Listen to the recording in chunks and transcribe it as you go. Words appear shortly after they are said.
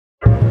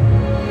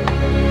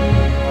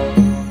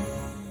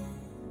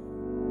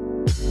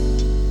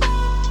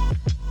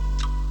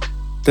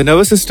The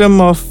nervous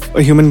system of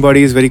a human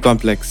body is very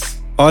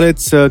complex. All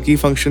its key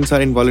functions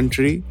are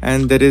involuntary,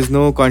 and there is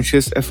no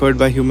conscious effort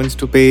by humans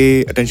to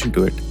pay attention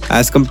to it.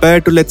 As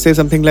compared to, let's say,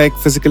 something like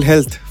physical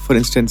health, for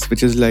instance,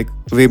 which is like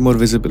way more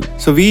visible.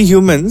 So we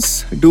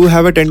humans do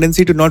have a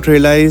tendency to not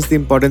realize the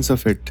importance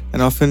of it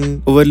and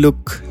often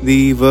overlook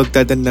the work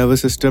that the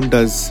nervous system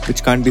does,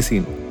 which can't be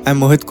seen. I'm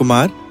Mohit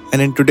Kumar,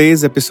 and in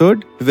today's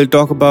episode, we will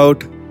talk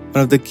about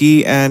one of the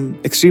key and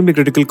extremely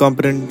critical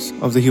components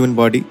of the human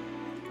body,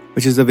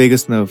 which is the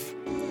vagus nerve.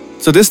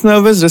 So this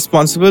nerve is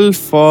responsible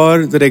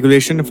for the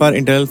regulation of our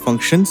internal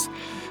functions,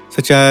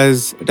 such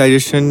as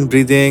digestion,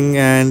 breathing,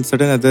 and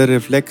certain other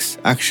reflex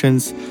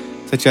actions,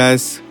 such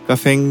as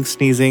coughing,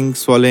 sneezing,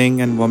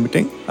 swallowing, and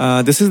vomiting.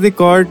 This is the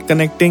cord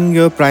connecting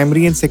your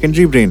primary and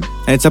secondary brain,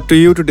 and it's up to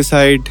you to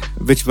decide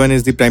which one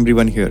is the primary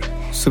one here.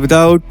 So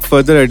without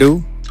further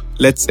ado,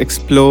 let's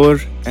explore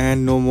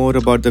and know more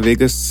about the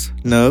vagus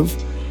nerve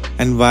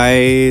and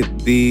why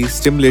the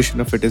stimulation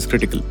of it is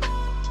critical.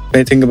 When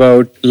you think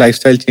about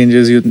lifestyle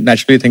changes, you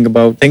naturally think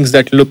about things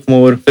that look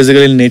more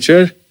physical in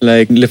nature,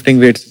 like lifting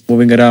weights,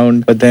 moving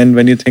around. But then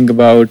when you think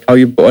about how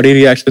your body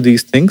reacts to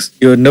these things,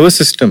 your nervous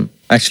system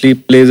actually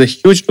plays a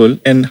huge role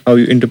in how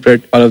you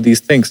interpret all of these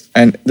things.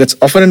 And that's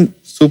often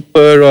a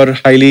super or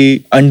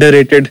highly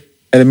underrated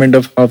element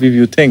of how we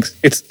view things.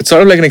 It's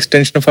sort of like an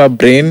extension of our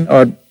brain,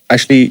 or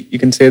actually you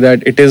can say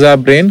that it is our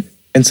brain.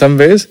 In some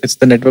ways, it's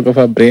the network of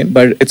our brain.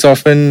 But it's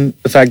often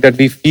the fact that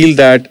we feel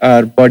that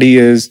our body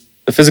is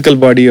the physical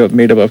body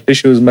made up of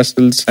tissues,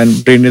 muscles,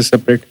 and brain is a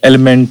separate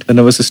element. The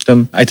nervous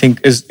system, I think,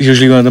 is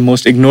usually one of the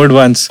most ignored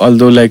ones.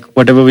 Although, like,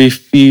 whatever we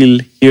feel,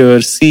 hear,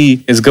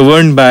 see is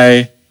governed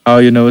by how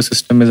your nervous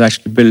system is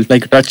actually built.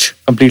 Like touch,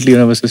 completely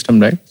your nervous system,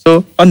 right?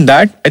 So on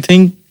that, I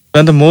think one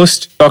of the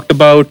most talked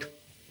about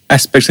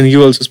aspects, and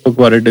you also spoke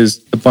about it, is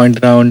the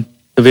point around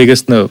the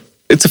vagus nerve.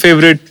 It's a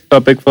favorite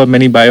topic for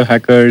many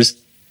biohackers.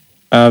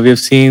 We have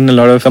seen a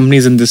lot of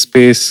companies in this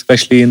space,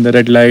 especially in the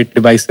red light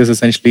devices,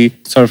 essentially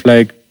sort of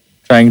like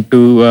trying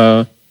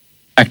to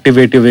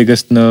activate your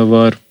vagus nerve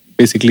or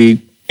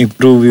basically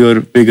improve your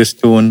vagus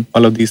tone,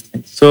 all of these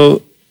things.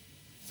 So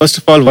first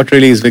of all, what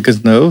really is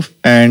vagus nerve,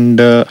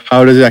 and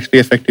how does it actually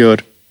affect your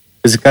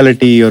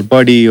physicality, your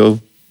body, or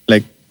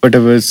like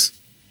whatever is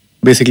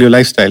basically your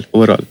lifestyle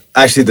overall?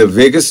 Actually, the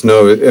vagus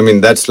nerve, I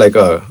mean, that's like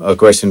a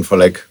question for,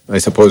 like, I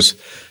suppose,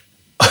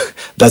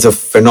 that's a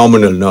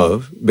phenomenal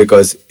nerve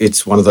because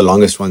it's one of the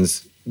longest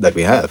ones that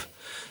we have.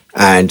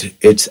 And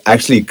it's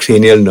actually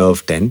cranial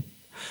nerve 10.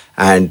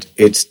 And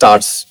it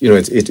starts,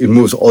 it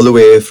moves all the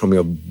way from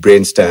your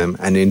brainstem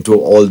and into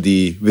all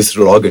the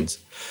visceral organs.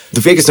 The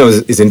vagus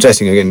nerve is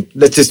interesting. Again,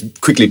 let's just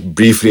quickly,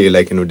 briefly,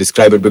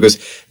 describe it, because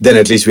then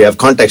at least we have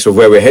context of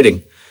where we're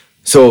heading.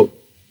 So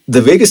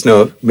the vagus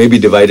nerve may be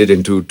divided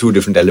into two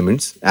different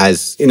elements,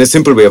 as in a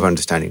simple way of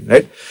understanding,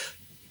 right?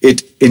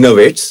 It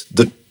innervates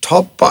the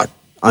top part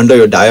under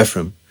your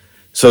diaphragm.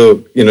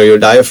 So, your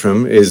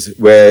diaphragm is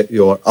where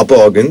your upper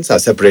organs are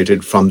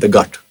separated from the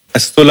gut. A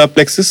solar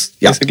plexus,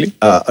 basically?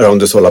 Around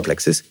the solar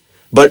plexus.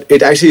 But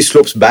it actually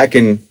slopes back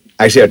and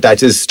actually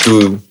attaches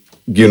to,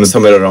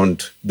 somewhere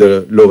around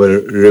the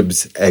lower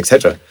ribs,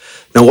 etc.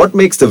 Now, what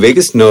makes the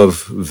vagus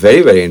nerve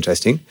very, very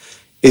interesting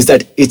is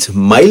that it's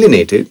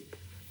myelinated,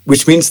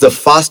 which means the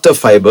faster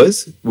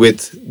fibers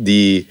with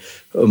the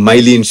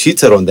myelin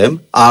sheets around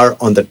them are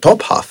on the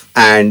top half.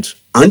 And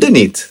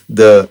underneath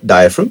the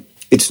diaphragm,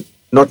 it's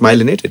not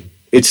myelinated.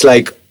 It's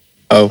like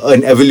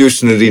an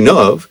evolutionary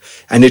nerve,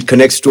 and it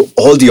connects to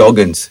all the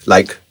organs,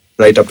 like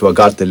right up to our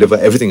gut, the liver,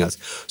 everything else.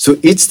 So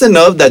it's the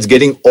nerve that's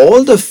getting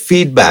all the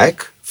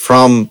feedback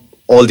from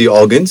all the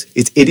organs.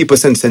 It's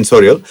 80%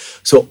 sensorial.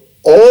 So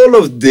all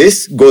of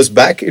this goes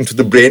back into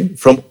the brain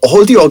from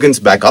all the organs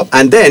back up,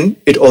 and then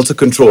it also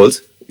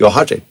controls your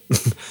heart rate.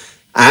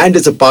 And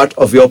it's a part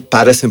of your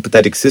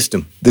parasympathetic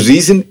system. The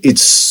reason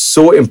it's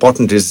so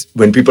important is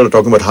when people are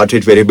talking about heart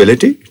rate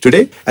variability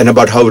today and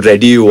about how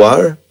ready you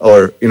are,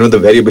 or, the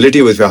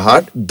variability with your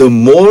heart, the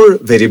more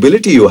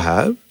variability you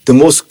have, the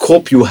more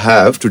scope you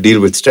have to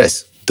deal with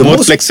stress. The more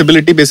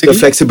flexibility, basically? The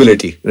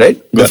flexibility, right?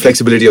 The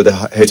flexibility of the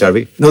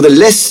HRV. Now, the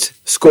less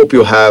scope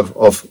you have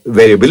of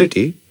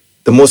variability,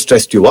 the more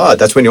stressed you are.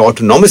 That's when your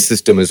autonomic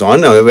system is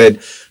on.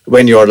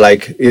 When you're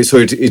like, so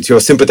it's your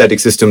sympathetic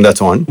system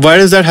that's on. Why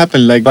does that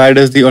happen? Like, why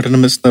does the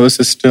autonomous nervous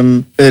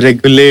system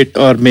regulate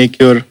or make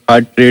your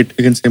heart rate,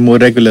 you can say, more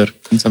regular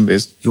in some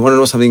ways? You want to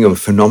know something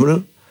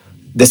phenomenal?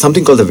 There's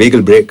something called the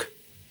vagal brake.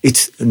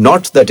 It's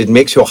not that it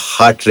makes your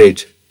heart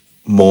rate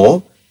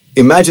more.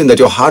 Imagine that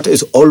your heart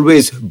is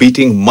always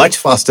beating much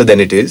faster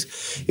than it is.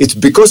 It's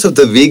because of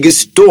the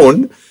vagus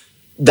tone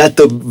that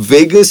the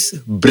vagus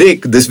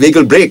brake, this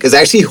vagal brake, is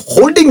actually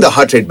holding the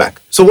heart rate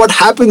back. So what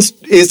happens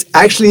is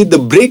actually the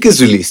brake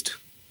is released.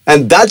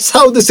 And that's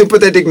how the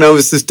sympathetic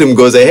nervous system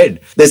goes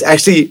ahead. There's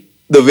actually,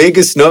 the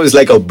vagus nerve is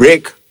like a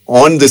brake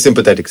on the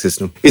sympathetic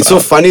system. It's so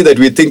funny that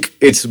we think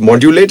it's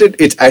modulated.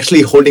 It's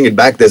actually holding it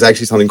back. There's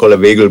actually something called a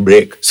vagal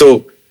brake.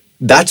 So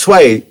that's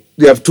why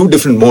you have two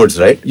different modes,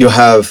 right? You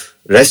have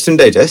rest and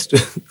digest,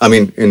 I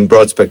mean, in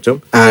broad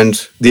spectrum,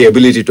 and the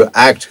ability to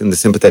act in the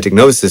sympathetic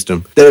nervous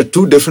system, there are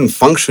two different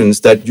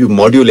functions that you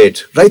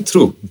modulate right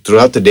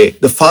throughout the day.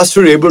 The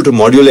faster you're able to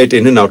modulate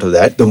in and out of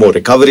that, the more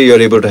recovery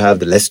you're able to have,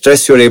 the less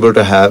stress you're able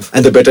to have,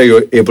 and the better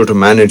you're able to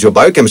manage your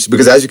biochemistry.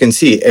 Because as you can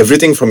see,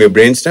 everything from your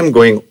brainstem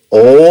going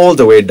all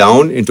the way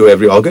down into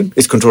every organ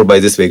is controlled by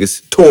this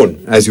vagus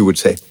tone, as you would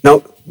say.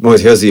 Now,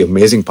 here's the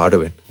amazing part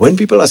of it. When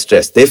people are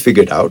stressed, they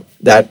figured out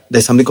that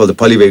there's something called the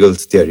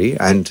polyvagal theory,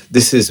 and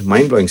this is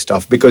mind-blowing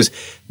stuff because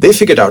they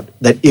figured out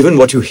that even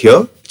what you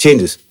hear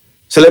changes.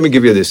 So let me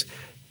give you this.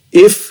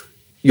 If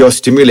you're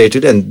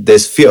stimulated and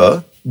there's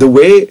fear, the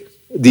way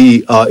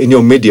in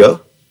your mid-ear,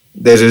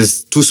 there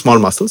is two small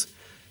muscles,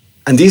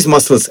 and these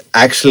muscles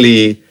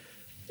actually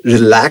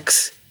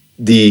relax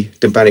the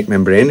tympanic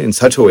membrane in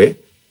such a way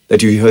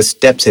that you hear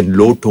steps in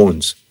low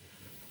tones.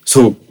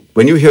 So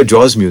when you hear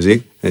Jaws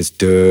music, it's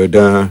da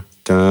da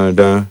da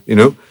da,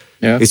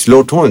 it's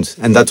low tones,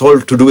 and that's all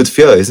to do with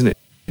fear, isn't it?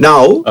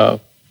 Now,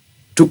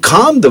 to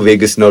calm the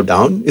vagus nerve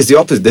down is the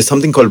opposite. There's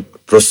something called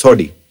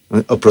prosody,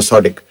 a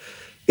prosodic.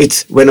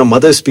 It's when a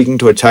mother is speaking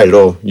to a child,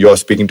 or you're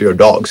speaking to your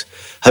dogs.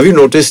 Have you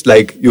noticed,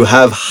 like, you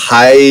have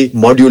high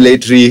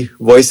modulatory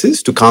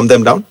voices to calm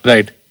them down?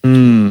 Right.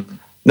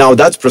 Now,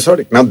 that's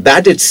prosodic. Now,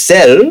 that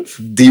itself,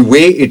 the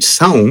way it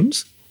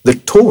sounds, the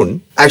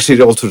tone,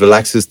 actually also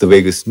relaxes the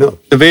vagus nerve.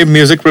 The way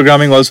music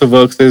programming also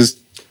works is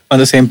on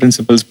the same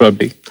principles,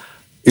 probably.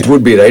 It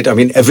would be, right? I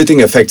mean,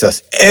 everything affects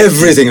us.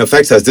 Everything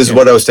affects us. This is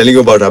what I was telling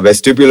you about our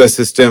vestibular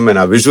system and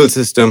our visual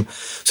system.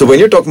 So when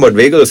you're talking about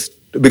vagus,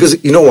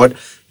 because you know what?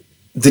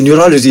 The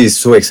neurology is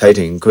so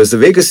exciting because the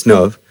vagus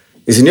nerve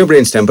is in your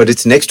brainstem, but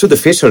it's next to the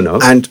facial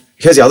nerve. And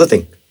here's the other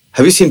thing.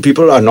 Have you seen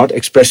people are not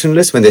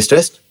expressionless when they're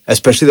stressed?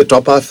 Especially the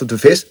top half of the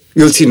face?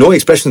 You'll see no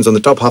expressions on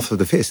the top half of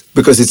the face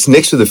because it's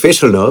next to the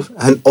facial nerve,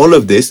 and all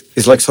of this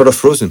is like sort of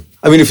frozen.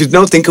 I mean, if you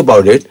now think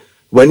about it,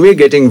 when we're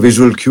getting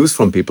visual cues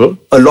from people,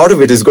 a lot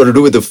of it is got to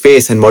do with the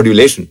face and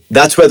modulation.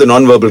 That's where the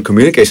nonverbal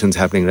communication is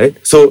happening, right?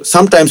 So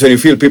sometimes when you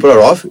feel people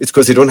are off, it's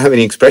because they don't have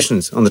any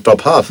expressions on the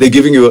top half. They're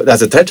giving you,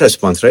 that's a threat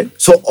response, right?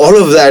 So all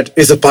of that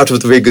is a part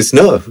of the vagus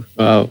nerve.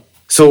 Wow.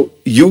 So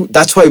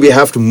that's why we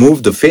have to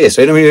move the face,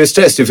 right? I mean, you're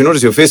stressed. If you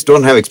notice, your face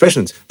don't have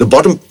expressions. The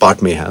bottom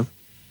part may have,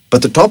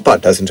 but the top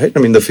part doesn't, right? I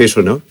mean, the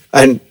facial nerve.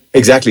 And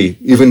exactly,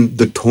 even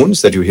the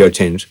tones that you hear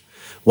change.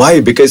 Why?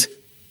 Because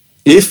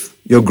if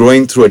you're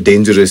growing through a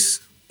dangerous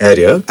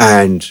area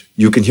and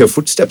you can hear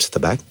footsteps at the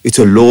back, it's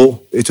a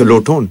low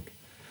tone.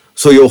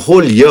 So your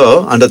whole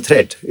ear under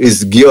threat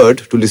is geared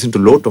to listen to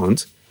low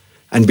tones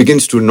and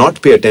begins to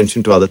not pay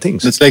attention to other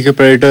things. It's like a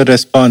predator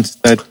response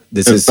that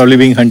this is probably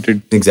being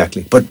hunted.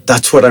 Exactly. But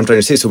that's what I'm trying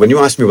to say. So when you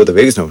ask me about the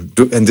vagus nerve,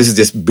 and this is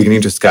just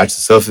beginning to scratch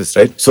the surface,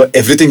 right? So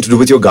everything to do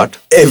with your gut,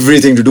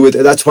 everything to do with,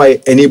 that's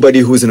why anybody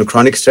who's in a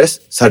chronic stress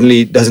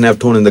suddenly doesn't have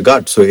tone in the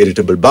gut. So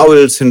irritable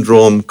bowel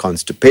syndrome,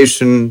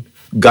 constipation,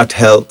 gut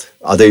health,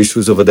 other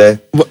issues over there.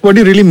 What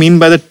do you really mean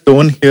by the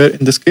tone here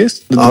in this case?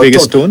 The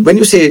vagus tone? When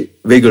you say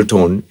vagal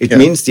tone, it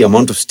means the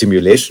amount of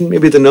stimulation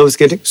maybe the nerve is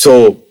getting.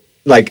 So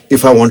like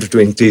if I wanted to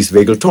increase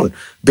vagal tone,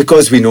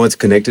 because we know it's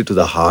connected to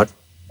the heart,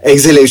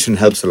 exhalation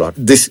helps a lot.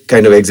 This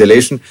kind of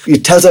exhalation,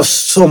 it tells us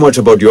so much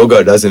about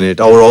yoga, doesn't it?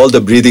 Or all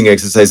the breathing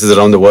exercises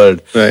around the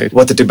world. Right.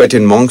 What the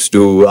Tibetan monks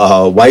do,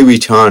 why we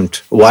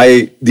chant,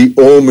 why the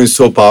Om is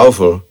so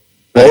powerful.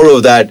 Right. All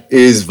of that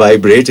is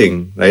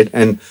vibrating, right?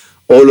 And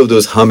all of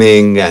those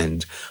humming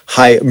and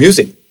high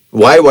music.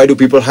 Why do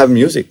people have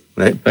music,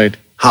 right? Right.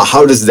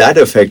 How does that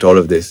affect all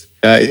of this?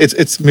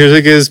 It's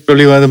music is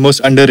probably one of the most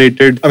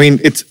underrated. I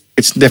mean, it's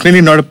definitely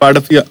not a part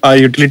of our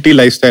utility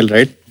lifestyle,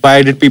 right?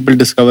 Why did people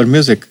discover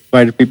music?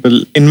 Why did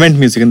people invent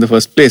music in the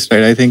first place,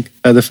 right? I think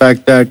the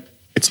fact that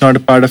it's not a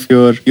part of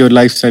your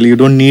lifestyle, you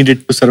don't need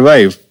it to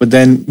survive. But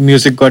then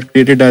music got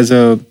created as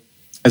a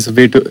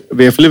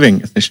way of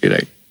living, essentially,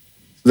 right?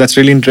 So that's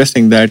really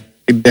interesting that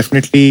it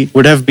definitely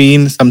would have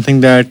been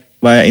something that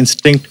via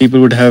instinct people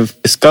would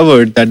have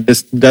discovered that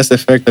this does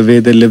affect the way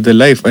they live their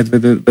life, right?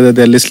 Whether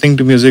they're listening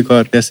to music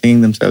or they're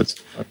singing themselves.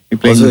 Or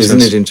playing also,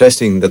 themselves. Isn't it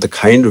interesting that the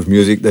kind of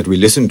music that we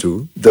listen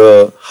to,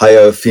 the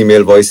higher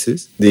female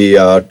voices,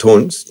 the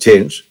tones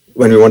change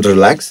when we want to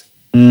relax?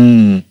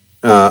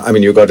 I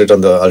mean, you got it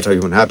on the Ultra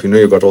Human App,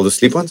 you got all the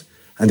sleep ones.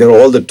 And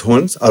all the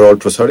tones are all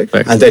prosodic.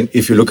 Right. And then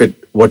if you look at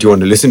what you want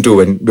to listen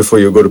to before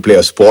you go to play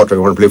a sport or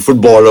you want to play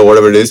football or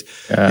whatever it is,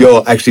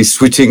 you're actually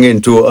switching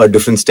into a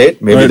different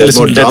state. Maybe there's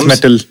more drums.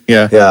 That's metal.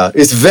 Yeah.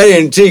 It's very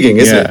intriguing,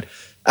 isn't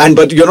it?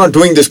 But you're not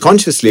doing this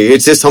consciously.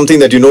 It's just something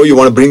that you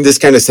want to bring this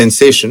kind of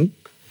sensation.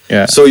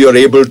 Yeah. So you're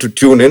able to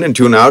tune in and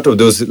tune out of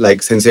those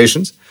like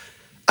sensations.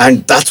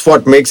 And that's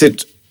what makes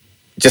it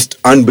just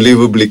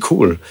unbelievably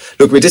cool.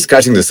 Look, we're just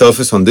scratching the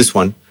surface on this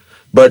one.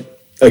 But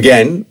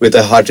again, with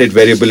the heart rate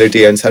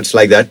variability and such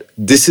like that,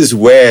 this is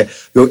where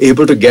you're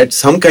able to get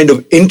some kind of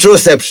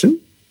interoception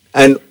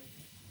and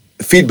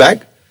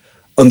feedback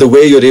on the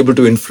way you're able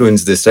to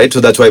influence this, right?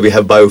 So that's why we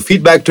have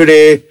biofeedback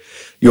today.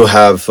 You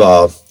have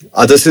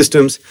other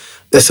systems.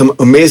 There's some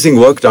amazing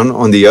work done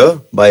on the ear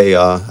by,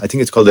 I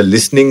think it's called the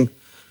Listening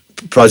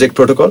Project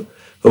Protocol,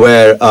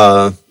 where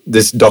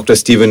this Dr.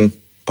 Stephen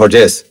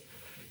Porges,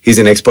 he's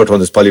an expert on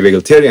this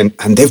polyvagal theory,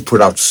 and they've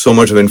put out so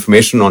much of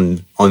information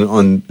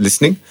on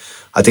listening.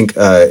 I think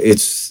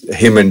it's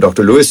him and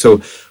Dr. Lewis.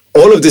 So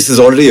all of this is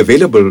already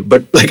available.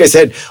 But like I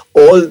said,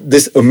 all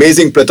this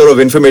amazing plethora of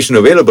information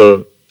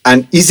available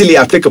and easily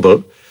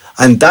applicable.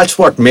 And that's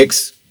what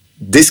makes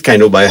this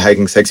kind of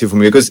biohacking sexy for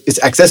me, because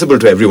it's accessible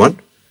to everyone.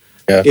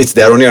 Yeah. It's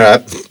there on your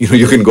app.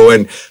 You can go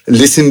and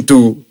listen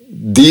to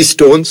these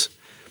tones,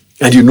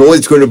 and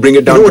it's going to bring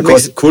it down. You know what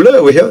makes it cooler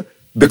over here?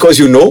 Because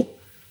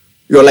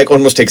you're like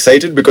almost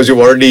excited because you're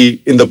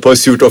already in the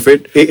pursuit of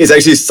it. It's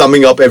actually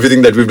summing up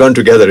everything that we've done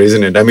together,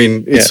 isn't it? I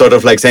mean, it's sort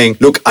of like saying,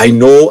 look, I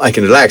know I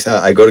can relax.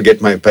 I got to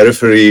get my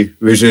periphery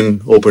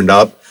vision opened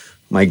up.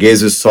 My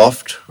gaze is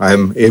soft.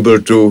 I'm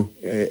able to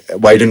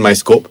widen my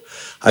scope.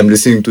 I'm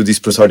listening to these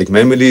prosodic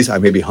melodies. I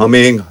may be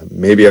humming,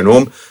 maybe an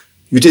om.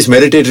 You just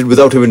meditated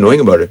without even knowing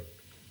about it.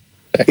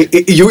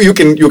 Right. You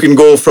can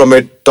go from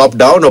it top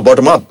down or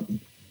bottom up.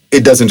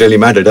 It doesn't really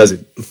matter, does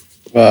it?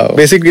 Wow.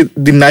 Basically,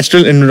 the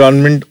natural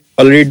environment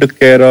already took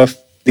care of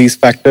these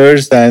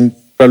factors, and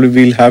probably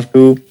we'll have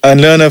to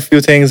unlearn a few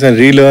things and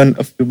relearn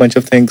a bunch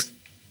of things,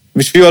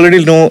 which we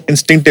already know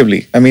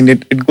instinctively. I mean,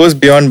 it goes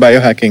beyond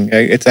biohacking.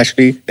 Right? It's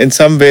actually, in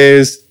some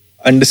ways,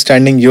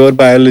 understanding your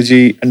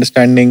biology,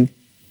 understanding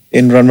the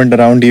environment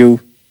around you.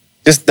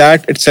 Just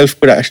that itself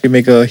could actually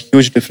make a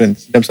huge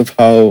difference in terms of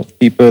how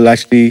people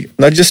actually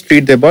not just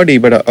treat their body,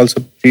 but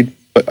also treat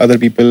other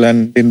people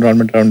and the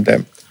environment around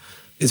them.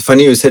 It's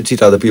funny you said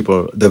treat other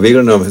people. The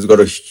vagal nerve has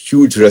got a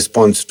huge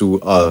response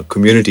to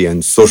community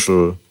and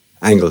social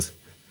angles,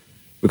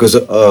 because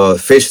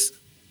face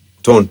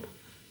tone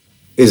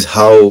is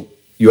how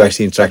you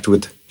actually interact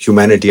with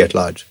humanity at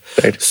large.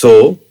 Right.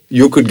 So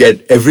you could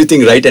get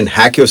everything right and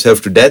hack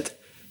yourself to death,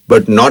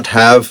 but not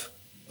have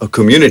a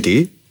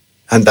community.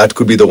 And that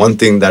could be the one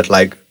thing that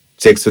like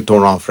takes the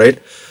tone off, right?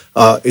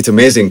 It's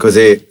amazing because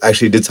they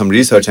actually did some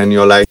research, and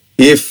you're like,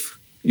 if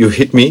you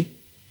hit me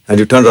and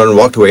you turned around and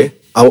walked away,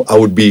 I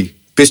would be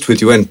pissed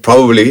with you and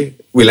probably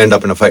we'll end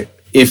up in a fight.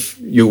 If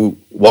you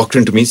walked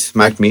into me,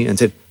 smacked me and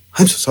said,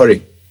 I'm so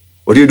sorry,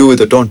 what do you do with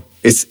the tone?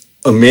 It's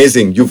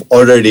amazing. You've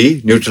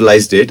already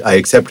neutralized it. I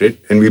accept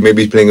it. And we may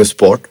be playing a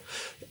sport.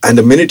 And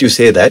the minute you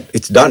say that,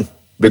 it's done,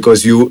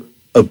 because you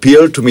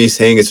appeal to me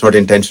saying it's not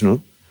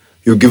intentional.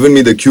 You've given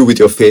me the cue with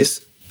your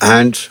face,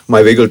 and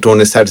my vagal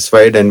tone is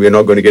satisfied, and we're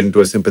not going to get into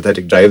a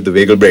sympathetic drive. The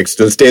vagal brake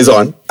still stays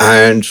on.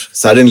 And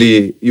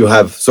suddenly you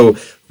have... So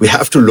we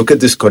have to look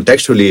at this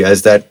contextually,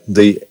 as that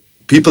the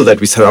people that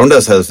we surround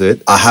ourselves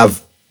with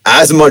have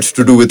as much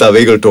to do with our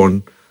vagal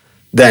tone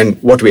than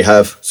what we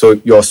have. So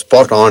you're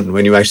spot on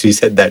when you actually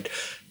said that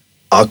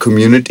our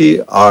community,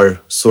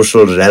 our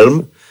social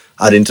realm,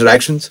 our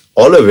interactions,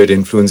 all of it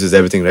influences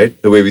everything,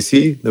 right? The way we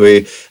see,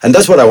 and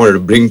that's what I wanted to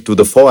bring to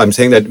the fore. I'm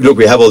saying that, look,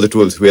 we have all the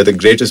tools. We are the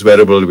greatest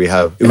wearable we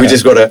have. We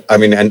just got to,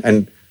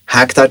 and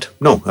hack that?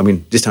 No,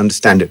 just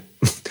understand it.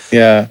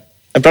 Yeah.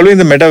 And probably in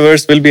the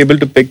metaverse, we'll be able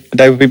to pick the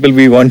type of people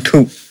we want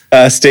to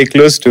stay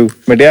close to.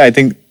 But yeah, I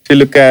think if you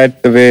look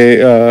at the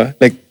way,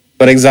 like,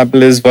 for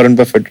example, is Warren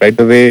Buffett, right?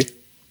 The way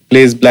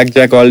plays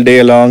blackjack all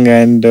day long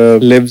and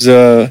lives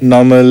a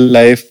normal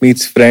life,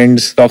 meets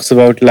friends, talks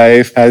about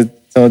life, has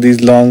some of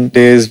these long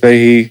days where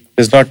he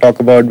does not talk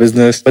about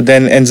business, but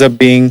then ends up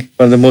being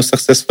one of the most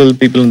successful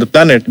people on the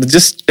planet. It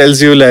just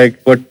tells you like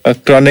what a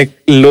chronic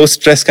low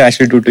stress can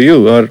actually do to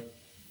you, or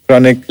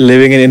chronic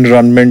living in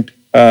environment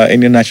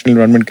in your natural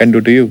environment can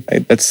do to you.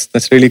 Right?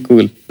 That's really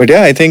cool. But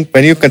yeah, I think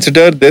when you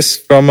consider this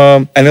from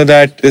I know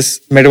that this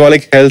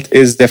metabolic health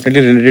is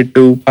definitely related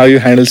to how you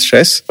handle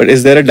stress, but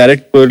is there a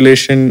direct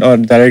correlation or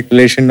direct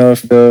relation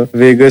of the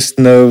vagus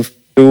nerve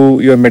to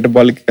your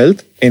metabolic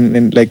health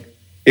in like,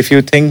 if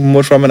you think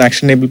more from an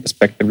actionable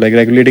perspective, like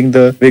regulating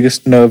the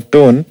vagus nerve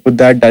tone, would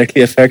that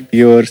directly affect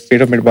your state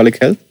of metabolic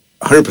health?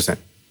 100%.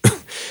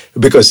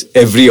 Because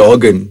every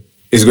organ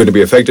is going to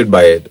be affected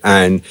by it.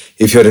 And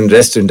if you're in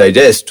rest and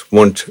digest,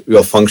 won't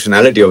your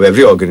functionality of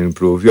every organ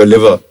improve? Your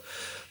liver.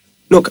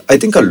 Look, I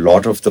think a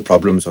lot of the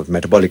problems of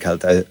metabolic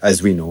health,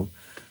 as we know,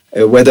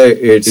 whether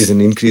it is an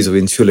increase of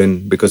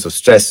insulin because of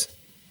stress,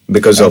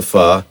 because of...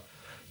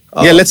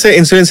 let's say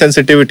insulin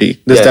sensitivity.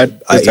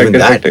 Even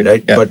that,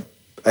 right? Yeah. But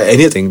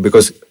anything,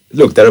 because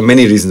look, there are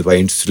many reasons why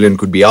insulin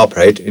could be up,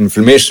 right?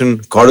 Inflammation,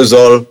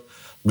 cortisol,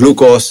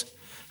 glucose,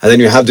 and then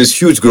you have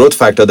this huge growth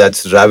factor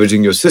that's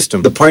ravaging your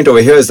system. The point over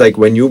here is like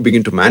when you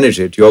begin to manage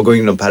it, you're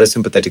going into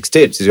parasympathetic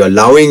states. You're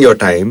allowing your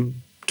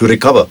time to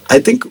recover. I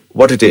think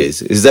what it is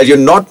that you're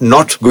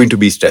not going to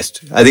be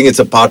stressed. I think it's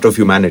a part of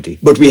humanity.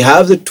 But we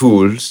have the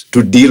tools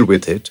to deal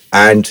with it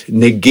and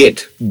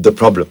negate the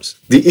problems.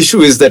 The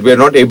issue is that we're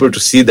not able to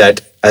see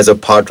that as a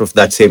part of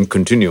that same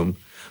continuum.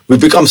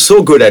 We've become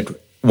so good at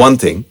one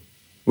thing,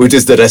 which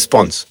is the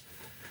response,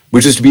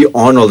 which is to be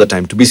on all the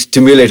time, to be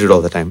stimulated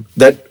all the time,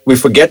 that we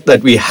forget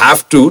that we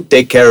have to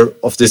take care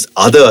of this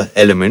other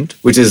element,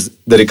 which is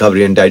the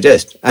recovery and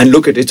digest. And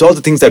look, it's all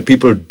the things that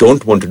people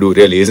don't want to do,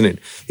 really, isn't it?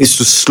 It's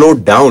to slow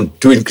down,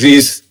 to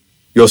increase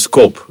your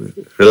scope,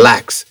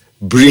 relax,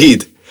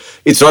 breathe.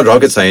 It's not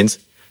rocket science.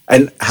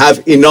 and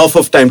have enough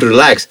of time to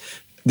relax.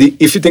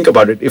 If you think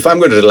about it, if I'm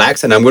going to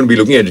relax and I'm going to be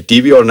looking at a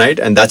TV all night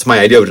and that's my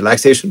idea of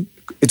relaxation,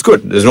 it's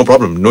good. There's no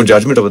problem. No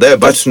judgment over there.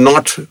 But it's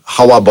not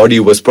how our body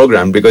was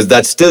programmed, because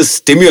that's still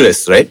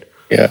stimulus, right?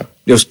 Yeah.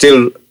 You're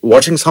still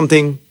watching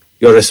something.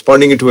 You're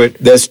responding to it.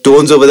 There's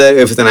tones over there.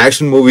 If it's an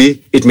action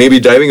movie, it may be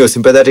driving your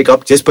sympathetic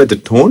up just by the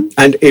tone.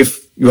 And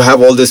if you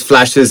have all these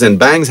flashes and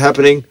bangs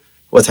happening,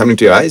 what's happening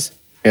to your eyes?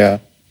 Yeah.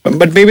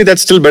 But maybe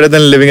that's still better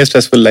than living a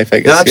stressful life,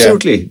 I guess. Yeah,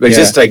 absolutely. But Yeah.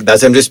 just like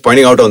that's, I'm just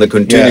pointing out on the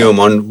continuum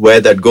on where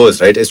that goes,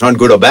 right? It's not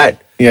good or bad.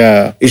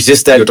 Yeah. It's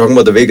just that you're talking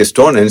about the vagus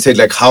tone and say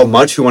like how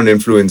much you want to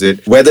influence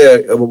it,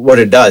 what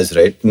it does,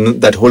 right?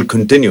 That whole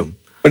continuum.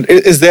 But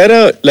is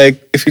there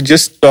if you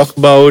just talk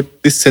about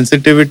this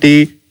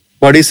sensitivity,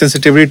 body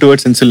sensitivity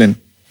towards insulin,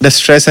 the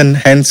stress and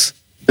hence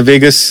the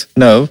vagus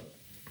nerve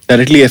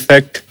directly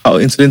affect how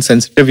insulin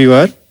sensitive you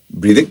are?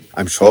 Breathing,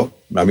 I'm sure.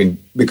 I mean,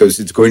 because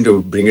it's going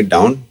to bring it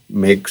down,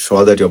 make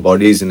sure that your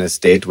body is in a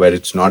state where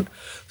it's not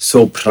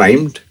so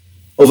primed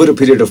over a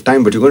period of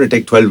time. But you're going to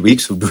take 12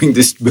 weeks of doing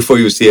this before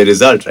you see a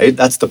result, right?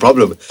 That's the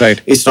problem. Right.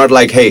 It's not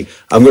like, hey,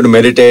 I'm going to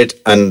meditate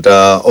and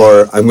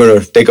or I'm going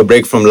to take a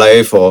break from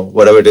life or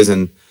whatever it is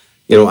and,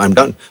 I'm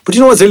done. But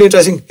you know what's really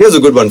interesting? Here's a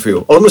good one for you.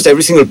 Almost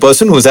every single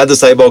person who's had the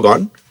cyborg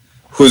on,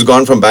 who's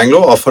gone from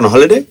Bangalore off on a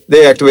holiday,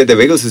 they activate their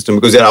vagal system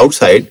because they're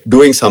outside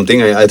doing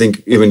something. I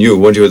think even you,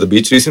 weren't you at the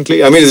beach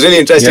recently? I mean, it's really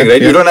interesting,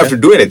 right? You don't have to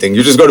do anything.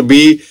 You just got to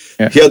be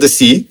here at the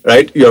sea,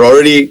 right? You're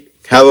already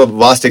have a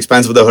vast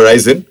expanse of the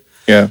horizon.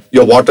 Yeah.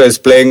 Your water is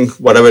playing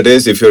whatever it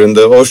is. If you're in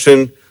the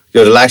ocean,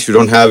 you're relaxed. You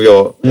don't have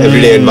your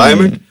everyday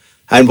environment.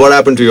 And what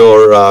happened to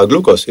your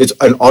glucose? It's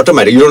an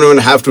automatic. You don't even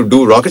have to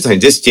do rocket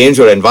science. Just change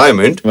your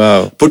environment.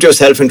 Wow. Put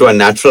yourself into a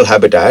natural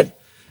habitat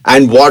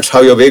and watch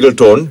how your vagal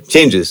tone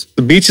changes.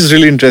 The beach is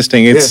really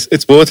interesting.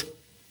 It's both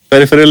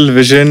peripheral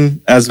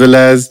vision as well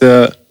as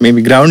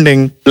maybe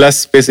grounding,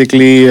 plus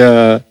basically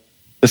the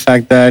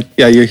fact that,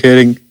 you're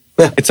hearing.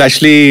 Yeah. It's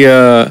actually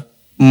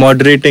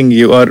moderating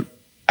you or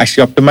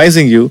actually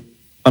optimizing you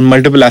on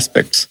multiple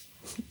aspects,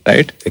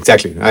 right?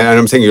 Exactly. And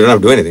I'm saying you don't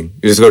have to do anything.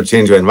 You just got to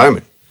change your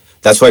environment.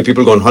 That's why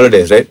people go on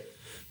holidays, right?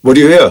 What do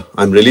you hear?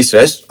 I'm really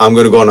stressed. I'm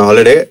going to go on a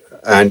holiday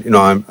and,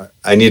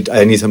 I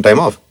need some time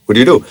off. What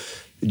do?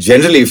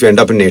 Generally, if you end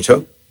up in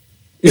nature,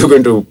 you're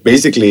going to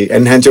basically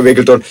enhance your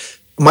vagal tone.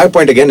 My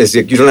point again is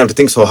you don't have to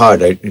think so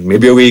hard, right? It may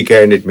be a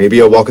weekend, it may be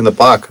a walk in the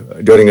park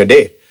during a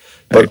day.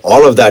 But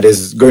all of that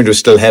is going to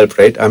still help,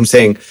 right? I'm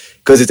saying,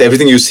 because it's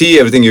everything you see,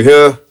 everything you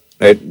hear,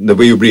 right? The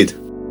way you breathe.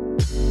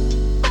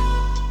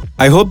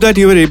 I hope that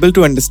you were able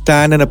to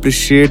understand and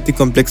appreciate the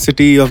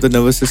complexity of the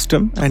nervous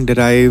system and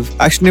derive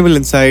actionable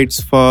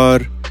insights for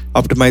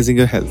optimizing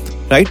your health.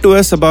 Write to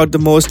us about the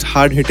most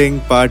hard-hitting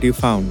part you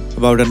found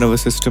about our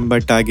nervous system by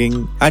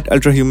tagging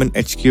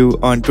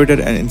 @UltrahumanHQ on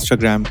Twitter and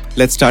Instagram.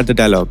 Let's start the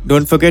dialogue.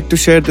 Don't forget to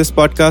share this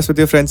podcast with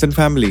your friends and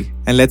family,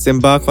 and let's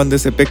embark on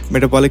this epic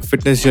metabolic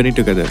fitness journey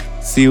together.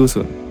 See you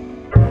soon.